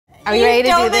Are you ready to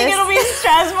do this? You don't think it'll be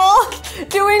stressful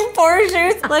doing photo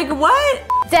shoots? Like what?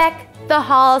 Deck the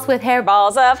halls with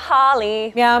hairballs of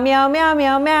holly. Meow, meow, meow,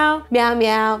 meow, meow. Meow,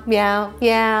 meow, meow,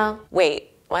 meow.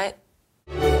 Wait, what?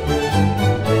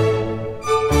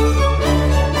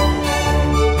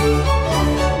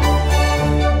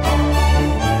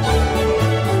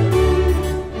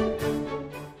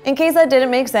 In case that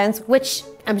didn't make sense, Which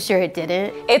I'm sure it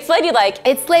didn't. It's Ladylike.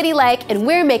 It's Ladylike, and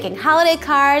we're making holiday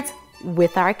cards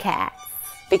with our cats.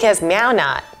 Because meow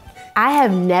not. I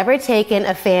have never taken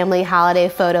a family holiday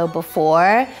photo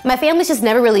before. My family's just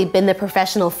never really been the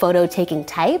professional photo taking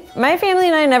type. my family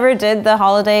and I never did the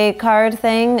holiday card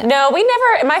thing. No,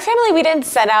 in my family, we didn't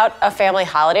send out a family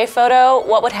holiday photo.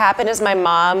 What would happen is my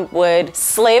mom would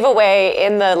slave away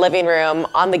in the living room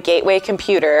on the Gateway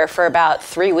computer for about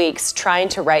 3 weeks trying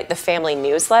to write the family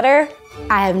newsletter.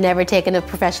 I have never taken a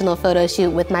professional photo shoot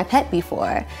with my pet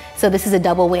before. So this is a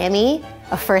double whammy,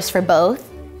 a first for both,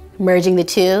 merging the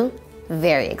two.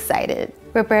 Very excited.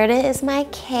 Roberta is my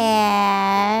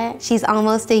cat. She's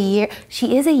almost a year.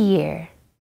 She is a year.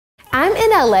 I'm in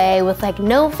LA with like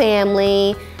no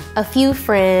family, a few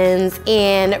friends,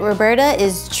 and Roberta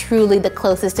is truly the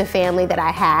closest to family that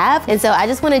I have. And so I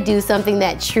just want to do something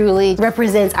that truly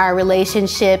represents our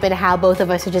relationship and how both of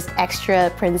us are just extra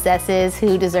princesses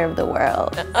who deserve the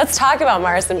world. Let's talk about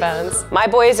Mars and Bones. My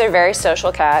boys are very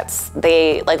social cats.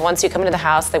 They, like, once you come into the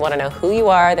house, they want to know who you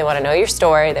are, they want to know your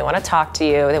story, they want to talk to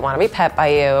you, they want to be pet by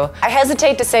you. I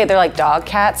hesitate to say they're like dog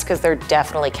cats because they're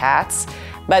definitely cats,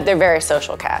 but they're very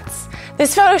social cats.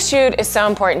 This photo shoot is so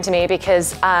important to me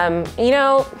because, you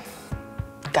know,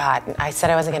 God, I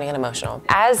said I wasn't gonna get emotional.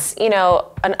 As, you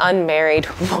know, an unmarried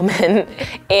woman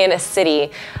in a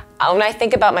city, when I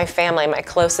think about my family, my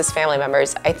closest family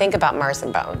members, I think about Mars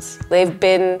and Bones. They've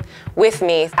been with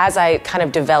me as I kind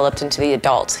of developed into the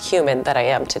adult human that I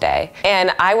am today.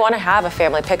 And I want to have a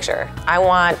family picture. I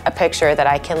want a picture that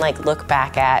I can like look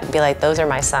back at and be like, those are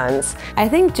my sons. I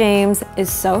think James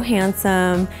is so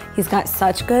handsome. He's got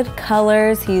such good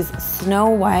colors. He's Snow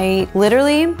White.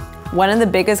 Literally, one of the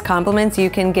biggest compliments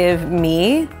you can give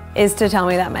me is to tell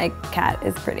me that my cat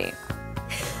is pretty.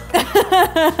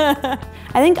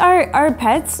 I think our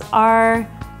pets are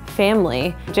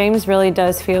family. James really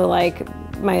does feel like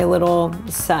my little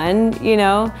son, you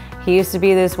know? He used to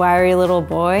be this wiry little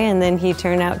boy, and then he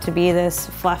turned out to be this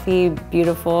fluffy,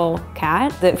 beautiful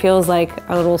cat that feels like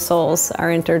our little souls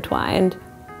are intertwined.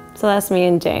 So that's me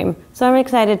and James. So I'm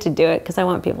excited to do it because I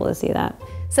want people to see that.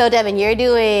 So Devon, I'm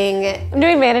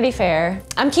doing Vanity Fair.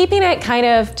 I'm keeping it kind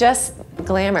of just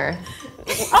glamour.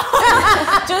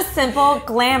 Just simple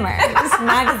glamour, just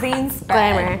magazine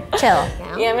spread. glamour,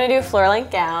 chill. Yeah, I'm gonna do a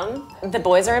floor-length gown. The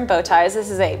boys are in bow ties. This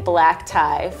is a black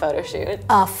tie photo shoot.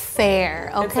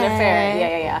 Affair, okay. It's an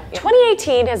affair, yeah.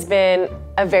 2018 has been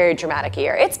a very dramatic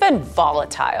year. It's been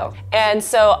volatile. And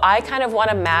so I kind of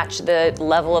wanna match the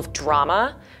level of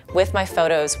drama with my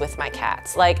photos with my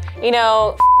cats. Like, you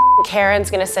know,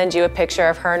 Karen's gonna send you a picture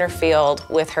of her in her field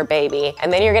with her baby,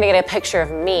 and then you're gonna get a picture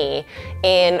of me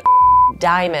in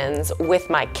diamonds with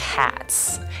my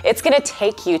cats. It's gonna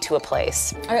take you to a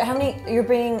place. All right, how many, you're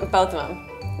bringing? Both of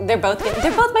them. They're both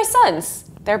my sons.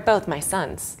 They're both my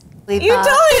sons. You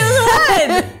totally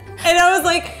would. And I was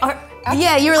like,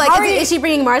 yeah, you were like, is she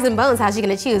bringing Mars and Bones? How's she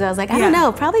gonna choose? I was like, I don't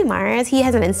know, probably Mars. He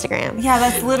has an Instagram. yeah,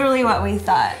 that's literally what we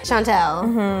thought.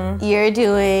 Chantel, you're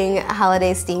doing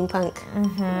holiday steampunk.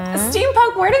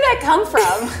 Steampunk, where did that come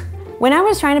from? When I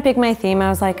was trying to pick my theme, I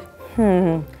was like,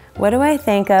 what do I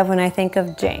think of when I think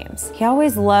of James? He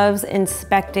always loves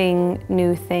inspecting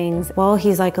new things. Well,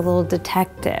 he's like a little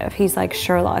detective. He's like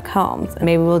Sherlock Holmes.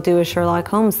 Maybe we'll do a Sherlock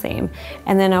Holmes theme.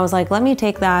 And then I was like, let me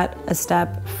take that a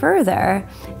step further,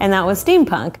 and that was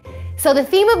steampunk. So the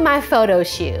theme of my photo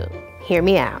shoot, hear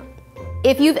me out.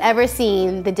 If you've ever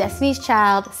seen the Destiny's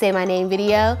Child Say My Name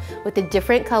video with the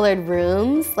different colored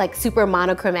rooms, like super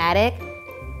monochromatic,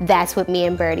 that's what me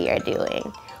and Birdie are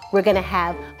doing. We're gonna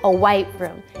have a white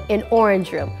room, an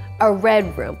orange room, a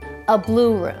red room, a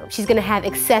blue room. She's gonna have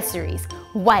accessories,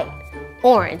 white,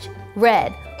 orange,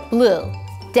 red, blue,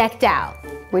 decked out.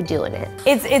 We're doing it.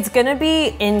 It's gonna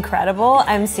be incredible.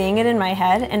 I'm seeing it in my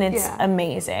head, and it's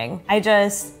amazing.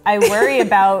 I worry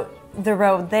about the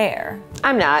road there.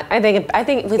 I'm not. I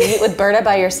think with Berta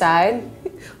by your side,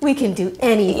 We can do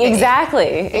anything.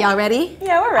 exactly. Y'all ready?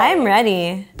 Yeah, we're ready. I'm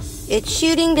ready. It's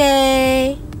shooting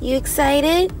day. You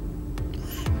excited?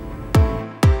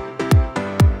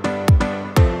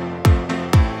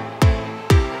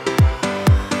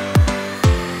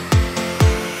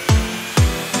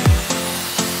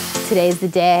 Today's the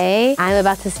day. I'm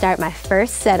about to start my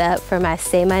first setup for my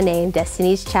Say My Name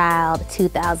Destiny's Child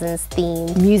 2000s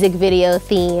themed, music video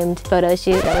themed photo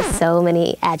shoot. That was so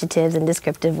many adjectives and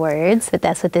descriptive words, but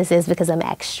that's what this is because I'm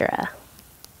extra.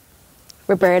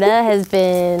 Roberta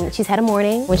she's had a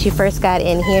morning. When she first got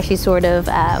in here, she sort of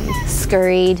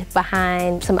scurried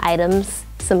behind some items,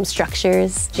 some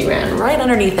structures. She ran right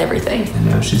underneath everything. And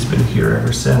now she's been here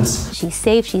ever since. She's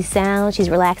safe, she's sound, she's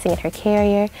relaxing in her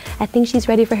carrier. I think she's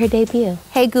ready for her debut.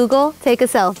 Hey Google, take a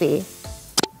selfie.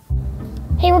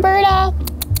 Hey Roberta,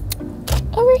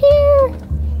 over here.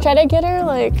 Try to get her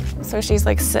like, so she's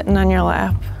like sitting on your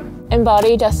lap.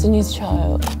 Embody Destiny's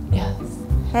Child, yes.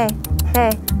 Hey,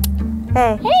 hey,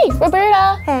 hey. Hey,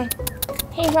 Roberta. Hey.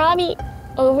 Hey, Robbie,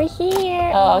 over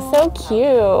here. Oh, so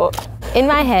cute. In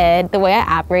my head, the way I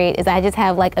operate is I just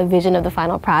have like a vision of the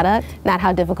final product, not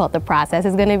how difficult the process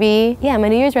is gonna be. Yeah, my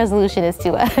New Year's resolution is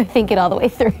to think it all the way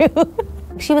through.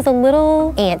 She was a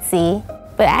little antsy,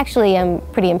 but actually I'm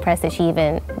pretty impressed that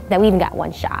we even got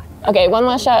one shot. Okay, one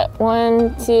last shot.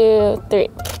 1, 2, 3.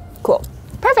 Cool.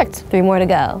 Perfect. 3 more to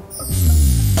go.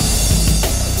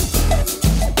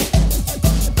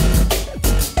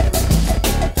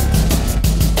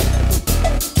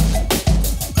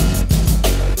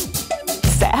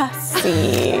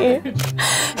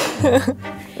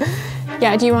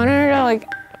 Yeah, do you want her to like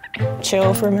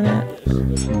chill for a minute?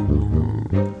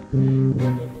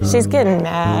 She's getting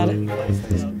mad.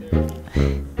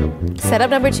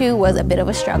 Setup number 2 was a bit of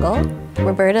a struggle.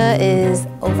 Roberta is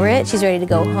over it. She's ready to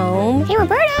go home. Hey,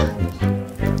 Roberta.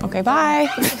 Okay, bye.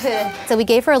 So we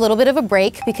gave her a little bit of a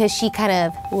break because she kind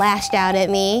of lashed out at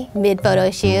me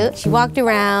mid-photo shoot. She walked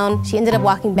around. She ended up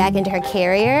walking back into her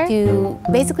carrier to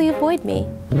basically avoid me.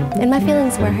 And my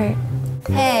feelings were hurt.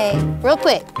 Hey, real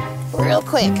quick.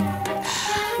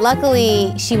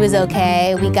 Luckily, she was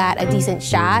okay. We got a decent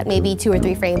shot, maybe 2 or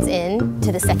 3 frames in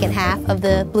to the second half of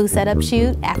the blue setup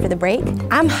shoot after the break.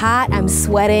 I'm hot, I'm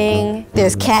sweating.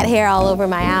 There's cat hair all over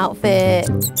my outfit.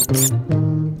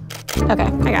 Okay,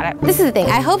 I got it. This is the thing,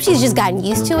 I hope she's just gotten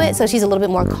used to it so she's a little bit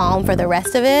more calm for the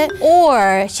rest of it.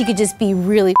 Or she could just be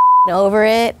really over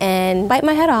it and bite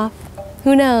my head off.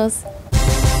 Who knows?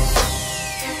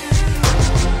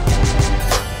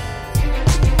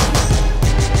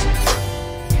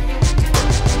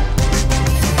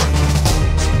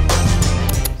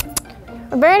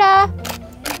 Roberta!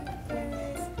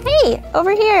 Hey,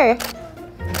 over here.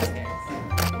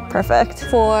 Perfect.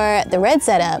 For the red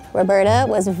setup, Roberta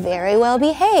was very well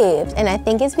behaved, and I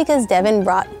think it's because Devon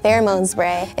brought pheromone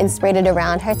spray and sprayed it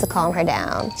around her to calm her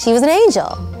down. She was an angel.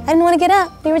 I didn't want to get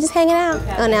up. We were just hanging out.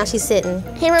 Oh, now she's sitting.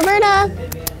 Hey, Roberta.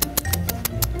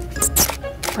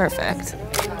 Perfect.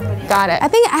 Got it. I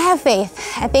think I have faith.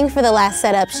 I think for the last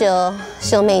setup,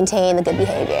 she'll maintain the good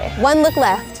behavior. 1 look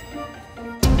left.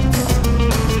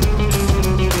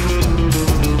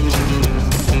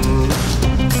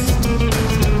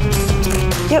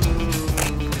 Yep.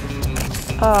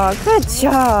 Oh, good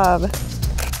job.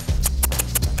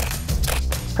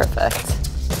 Perfect.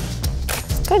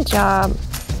 Good job.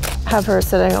 Have her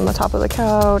sitting on the top of the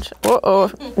couch.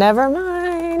 Uh-oh, never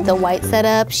mind. The white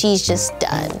setup, she's just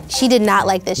done. She did not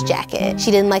like this jacket.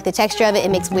 She didn't like the texture of it. It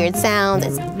makes weird sounds.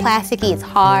 It's plasticky, it's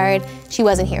hard. She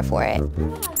wasn't here for it.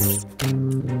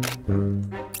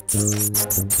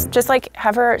 Just like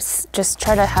have her, just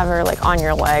try to have her like on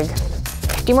your leg.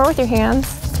 Do more with your hands.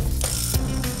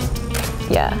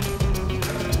 Yeah.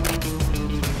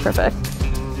 Perfect.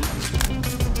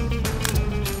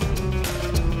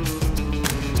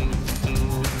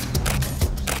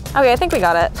 Okay, I think we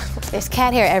got it. There's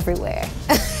cat hair everywhere.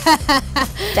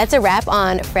 That's a wrap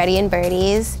on Freddie and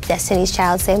Birdie's Destiny's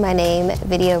Child Say My Name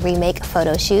video remake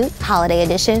photo shoot, holiday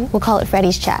edition. We'll call it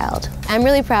Freddie's Child. I'm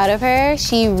really proud of her.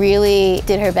 She really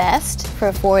did her best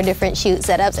for 4 different shoot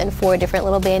setups and 4 different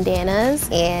little bandanas,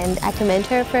 and I commend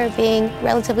her for being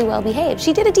relatively well behaved.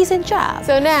 She did a decent job.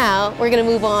 So now we're gonna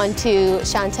move on to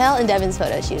Chantel and Devon's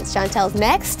photo shoots. Chantel's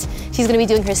next. She's gonna be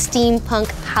doing her steampunk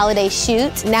holiday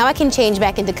shoot. Now I can change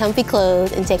back into comfy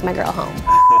clothes and take my girl home.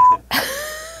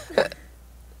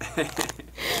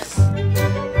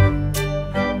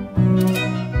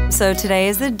 So today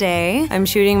is the day. I'm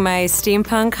shooting my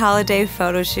steampunk holiday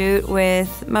photo shoot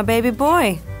with my baby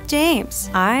boy, James.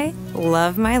 I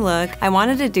love my look. I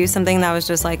wanted to do something that was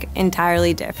just like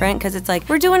entirely different because it's like,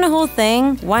 we're doing a whole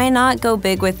thing. Why not go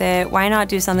big with it? Why not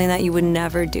do something that you would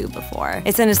never do before?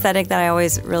 It's an aesthetic that I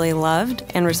always really loved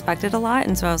and respected a lot.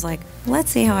 And so I was like,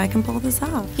 let's see how I can pull this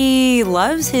off. He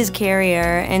loves his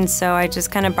carrier. And so I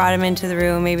just kind of brought him into the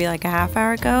room maybe like a half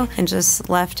hour ago and just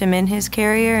left him in his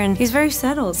carrier, and he's very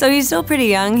settled. So he's still pretty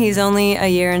young. He's only a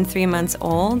year and 3 months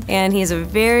old, and he's a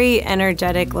very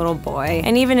energetic little boy.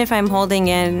 And even if I'm holding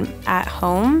in at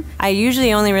home, I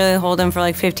usually only really hold him for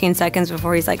like 15 seconds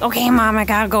before he's like, okay, Mom, I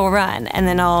gotta go run. And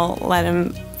then I'll let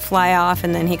him fly off,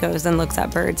 and then he goes and looks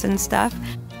at birds and stuff.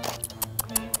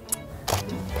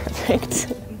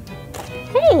 Perfect.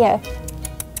 Hey!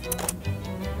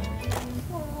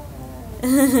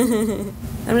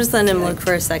 I'm just letting him look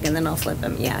for a second, then I'll flip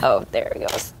him, yeah. Oh, there he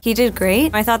goes. He did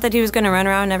great. I thought that he was gonna run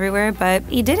around everywhere, but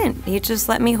he didn't. He just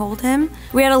let me hold him.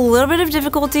 We had a little bit of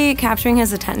difficulty capturing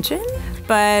his attention,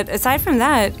 but aside from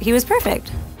that, he was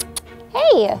perfect.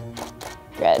 Hey!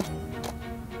 Good.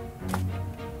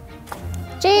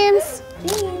 James!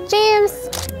 James!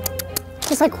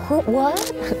 He's like, what?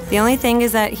 The only thing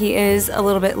is that he is a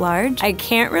little bit large. I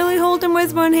can't really hold him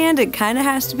with one hand. It kind of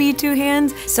has to be two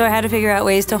hands. So I had to figure out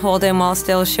ways to hold him while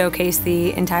still showcase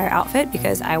the entire outfit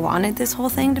because I wanted this whole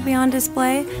thing to be on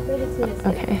display.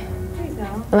 Okay.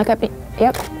 Look at me.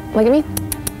 Yep. Look at me.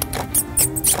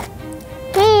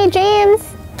 Hey, James.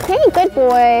 Hey, good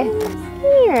boy.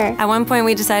 Here. At one point,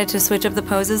 we decided to switch up the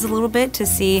poses a little bit to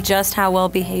see just how well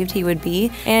behaved he would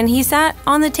be. And he sat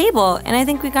on the table, and I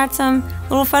think we got some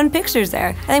little fun pictures there.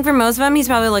 I think for most of them, he's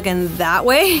probably looking that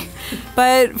way.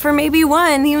 But for maybe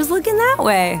one, he was looking that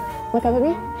way. Look up at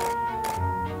me.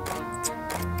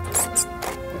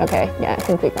 Okay, yeah, I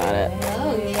think we got it.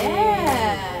 Oh,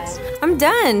 yeah. I'm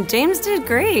done. James did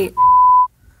great.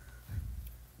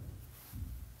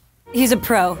 He's a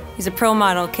pro. He's a pro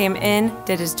model. Came in,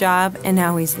 did his job, and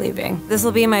now he's leaving. This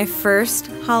will be my first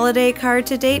holiday card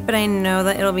to date, but I know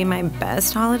that it'll be my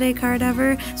best holiday card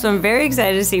ever. So I'm very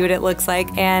excited to see what it looks like,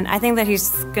 and I think that he's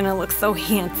gonna look so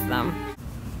handsome.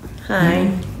 Hi.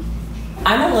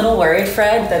 I'm a little worried,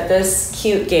 Fred, that this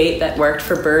cute gate that worked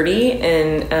for Birdie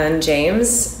and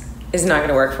James is not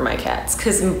gonna work for my cats.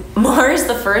 Because Mars,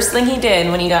 the first thing he did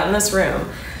when he got in this room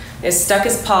is stuck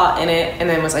his paw in it and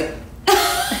then was like,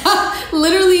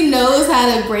 Literally knows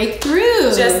how to break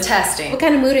through. just testing. What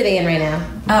kind of mood are they in right now?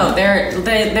 Oh, they're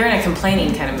in a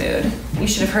complaining kind of mood. You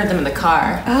should have heard them in the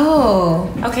car.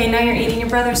 Oh. Okay, now you're eating your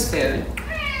brother's food.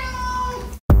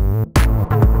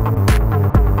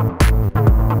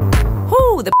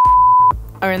 Who the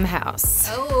are in the house?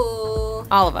 Oh.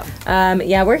 All of them.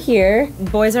 Yeah, we're here.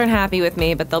 Boys aren't happy with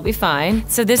me, but they'll be fine.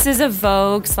 So this is a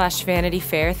Vogue/Vanity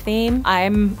Fair theme.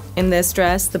 I'm in this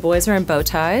dress. The boys are in bow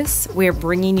ties. We're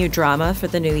bringing you drama for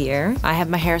the new year. I have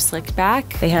my hair slicked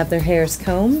back. They have their hairs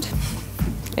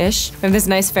combed-ish. I have this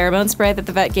nice pheromone spray that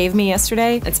the vet gave me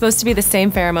yesterday. It's supposed to be the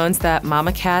same pheromones that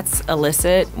mama cats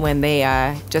elicit when they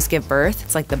just give birth.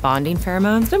 It's like the bonding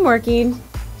pheromones. It's been working.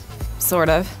 Sort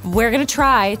of. We're gonna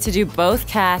try to do both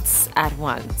cats at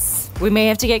once. We may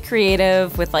have to get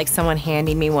creative with like someone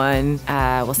handing me one.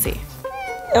 We'll see.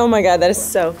 Oh my God, that is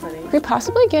so funny. Could we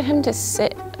possibly get him to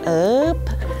sit up?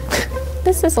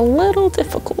 This is a little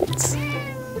difficult.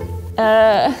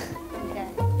 Hey,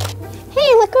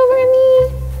 look over at me,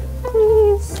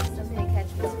 please.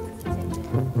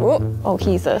 Oh,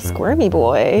 he's a squirmy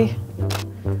boy.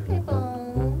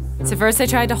 So first I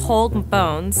tried to hold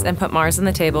Bones and put Mars on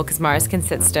the table because Mars can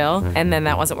sit still, and then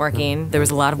that wasn't working. There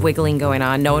was a lot of wiggling going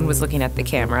on. No one was looking at the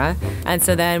camera. And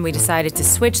so then we decided to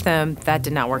switch them. That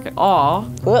did not work at all.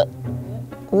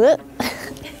 Never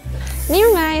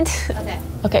mind. Okay.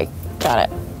 Okay, got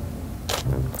it.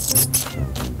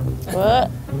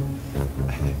 What?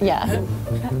 Yeah.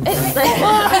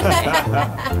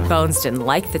 Bones didn't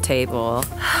like the table.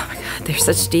 Oh my God, they're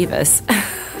such divas.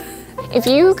 If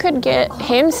you could get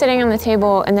him sitting on the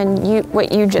table and then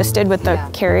what you just did with the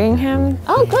carrying him.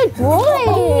 Oh, good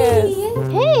boys.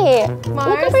 Hey,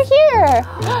 look over here.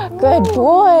 Good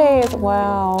boys.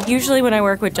 Wow. Usually when I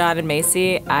work with John and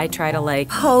Macy, I try to like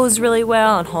pose really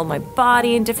well and hold my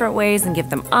body in different ways and give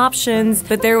them options,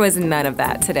 but there was none of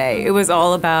that today. It was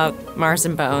all about Mars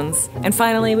and Bones. And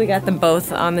finally we got them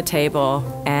both on the table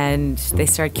and they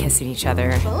started kissing each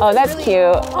other. Oh, that's cute.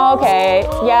 Okay,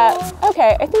 yeah,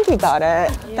 okay, I think we got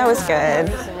it. That was good.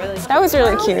 That was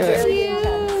really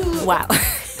cute. Wow.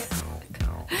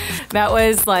 That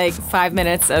was like 5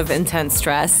 minutes of intense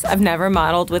stress. I've never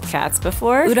modeled with cats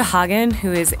before. Uta Hagen,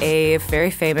 who is a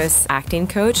very famous acting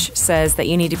coach, says that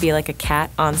you need to be like a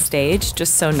cat on stage,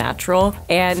 just so natural.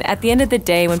 And at the end of the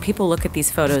day, when people look at these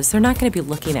photos, they're not gonna be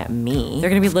looking at me. They're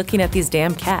gonna be looking at these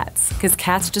damn cats, because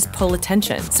cats just pull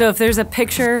attention. So if there's a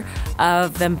picture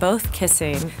of them both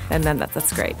kissing, then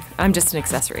that's great. I'm just an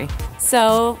accessory.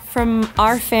 So from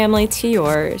our family to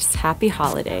yours, happy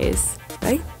holidays,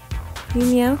 right? You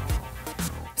meow?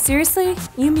 Seriously?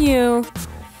 You mew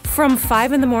from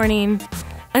 5 in the morning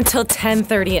until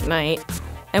 10:30 at night.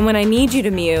 And when I need you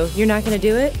to mew, you're not gonna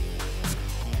do it?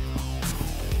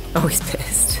 Oh, he's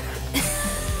pissed.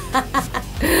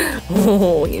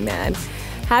 Oh, you mad.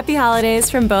 Happy holidays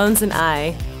from Bones and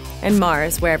I, and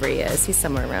Mars, wherever he is. He's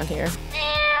somewhere around here.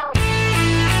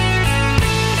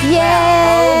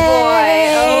 Yay!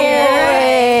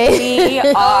 Oh boy. We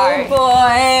are. Oh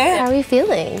boy. How are we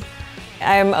feeling?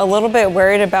 I'm a little bit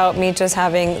worried about me just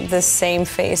having the same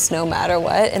face no matter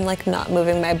what and like not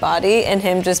moving my body and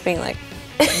him just being like.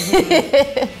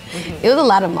 It was a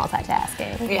lot of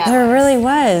multitasking. Yeah. There really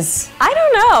was. I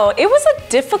don't know. It was a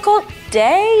difficult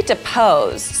day to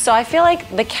pose. So I feel like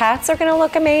the cats are gonna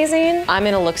look amazing. I'm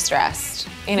gonna look stressed.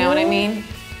 You know what I mean?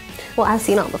 Well, I've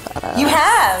seen all the photos. You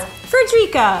have?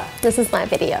 Frederica. This is my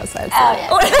video, so it's I'm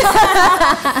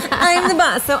the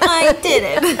boss, so I did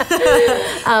it.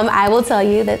 I will tell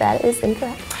you that is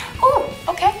incorrect. Oh,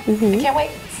 okay. I can't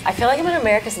wait. I feel like I'm in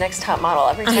America's Next Top Model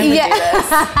every time we do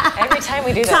this. Every time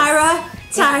we do this.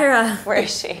 Tyra. Where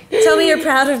is she? Tell me you're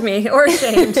proud of me or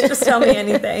ashamed. Just tell me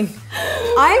anything.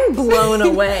 I'm blown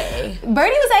away.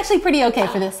 Birdie was actually pretty okay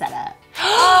for this setup.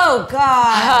 Oh,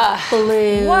 God.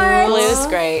 Blue. What? Blue's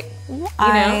great.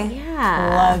 Yeah.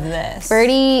 Love this.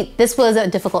 Birdie, this was a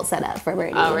difficult setup for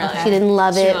Birdie. Oh, really? She didn't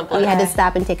love it. didn't love We had it. to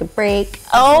stop and take a break.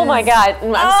 Oh my God.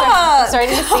 I'm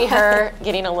starting to see her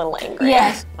getting a little angry.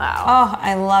 Yes. Wow. Oh,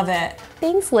 I love it.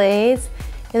 Thanks, Lays.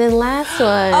 And then last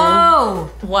one. Oh.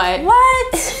 What?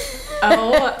 What?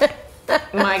 Oh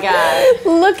my God.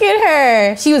 Look at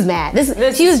her. She was mad.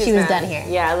 She was mad. done here.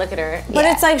 Yeah, look at her. But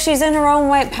it's like she's in her own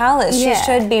white palace. Yeah. She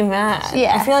should be mad.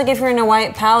 Yeah. I feel like if you're in a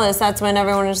white palace, that's when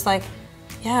everyone is like,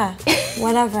 yeah,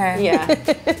 whatever. Yeah.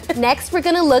 Next, we're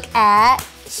gonna look at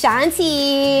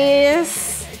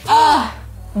Shanti's.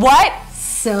 What?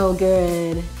 So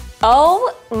good.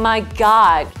 Oh my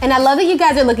God. And I love that you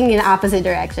guys are looking in opposite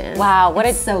directions. Wow, what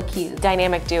It's a so cute.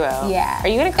 dynamic duo. Yeah. Are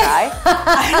you gonna cry?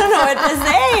 I don't know what to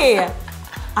say.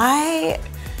 I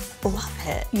love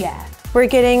it. Yeah. We're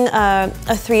getting a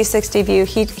 360 view.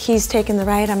 He's taking the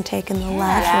right, I'm taking the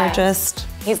left. Yeah. We're just.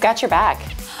 He's got your back.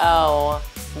 Oh,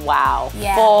 wow.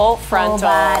 Yeah. Full frontal. Full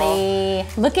body.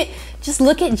 Just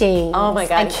look at James. Oh my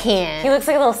God. I can't. He looks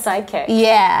like a little sidekick.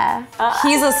 Yeah.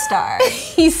 He's a star.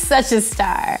 He's such a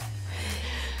star.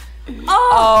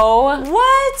 Oh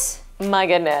What? my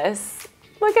goodness.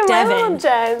 Look at Devon. my little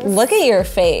Jen. Look at your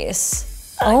face.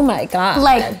 Oh my God.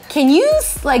 Like, you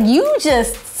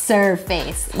just serve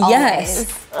face. Always. Yes.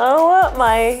 Oh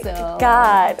my So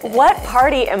God. What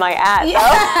party am I at?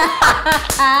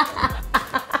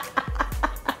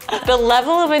 The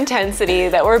level of intensity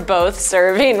that we're both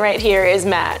serving right here is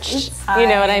matched. You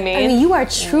know what I mean? I mean, you are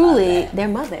truly their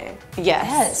mother.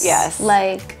 Yes. Yes.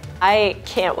 Like, I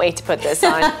can't wait to put this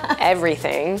on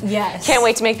everything. Yes. Can't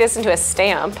wait to make this into a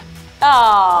stamp.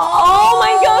 Oh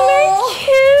my God, they're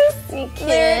cute.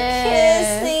 They're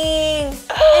kissing.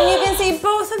 And you can see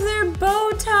both of their bow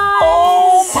ties.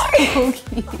 Oh my.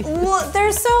 Look,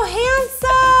 they're so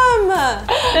handsome.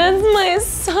 That's my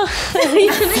son.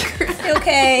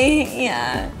 Okay,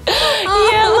 yeah.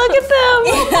 Yeah, look at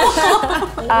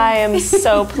them. I am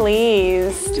so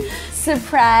pleased.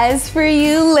 surprise for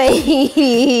you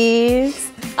ladies.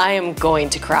 I am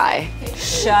going to cry.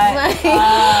 Shut up.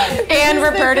 And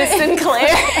Roberta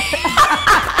Sinclair.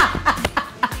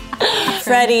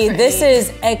 Freddie, this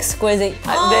is exquisite.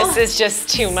 This is just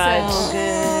too much.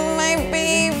 Oh, my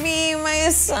baby, my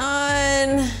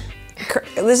son.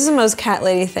 This is the most cat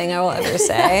lady thing I will ever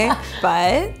say,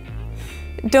 but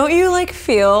don't you like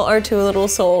feel our two little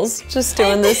souls just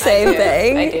doing the same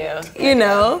thing? I do. You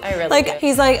know? I really like do.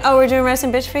 he's like, oh, we're doing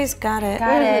resting bitch face? Got it.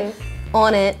 Got it.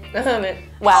 On it.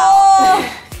 Wow. Oh,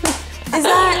 is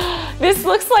that? This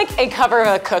looks like a cover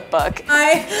of a cookbook.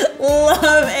 I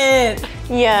love it.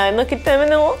 Yeah, and look at them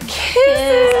and the little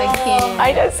kisses. I can't.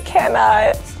 I just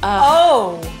cannot.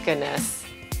 Oh. Goodness.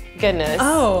 Goodness.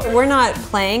 Oh, we're not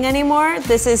playing anymore?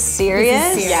 This is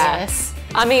serious? Yes.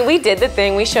 I mean, we did the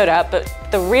thing, we showed up, but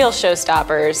the real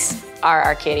showstoppers are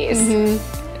our kitties. Mm-hmm.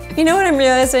 You know what I'm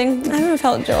realizing? I haven't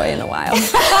felt joy in a while.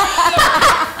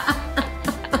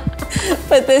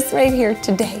 But this right here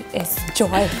today is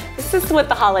joy. This is what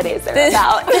the holidays are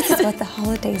about. This is what the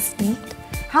holidays need.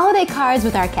 Holiday cards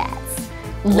with our cats.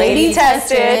 Lady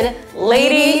tested,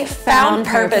 lady found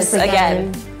purpose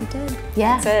again. We did.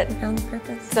 Yeah. That's it. Found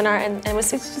purpose. It's in our, and it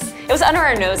was under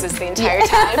our noses the entire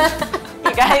time.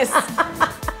 You guys.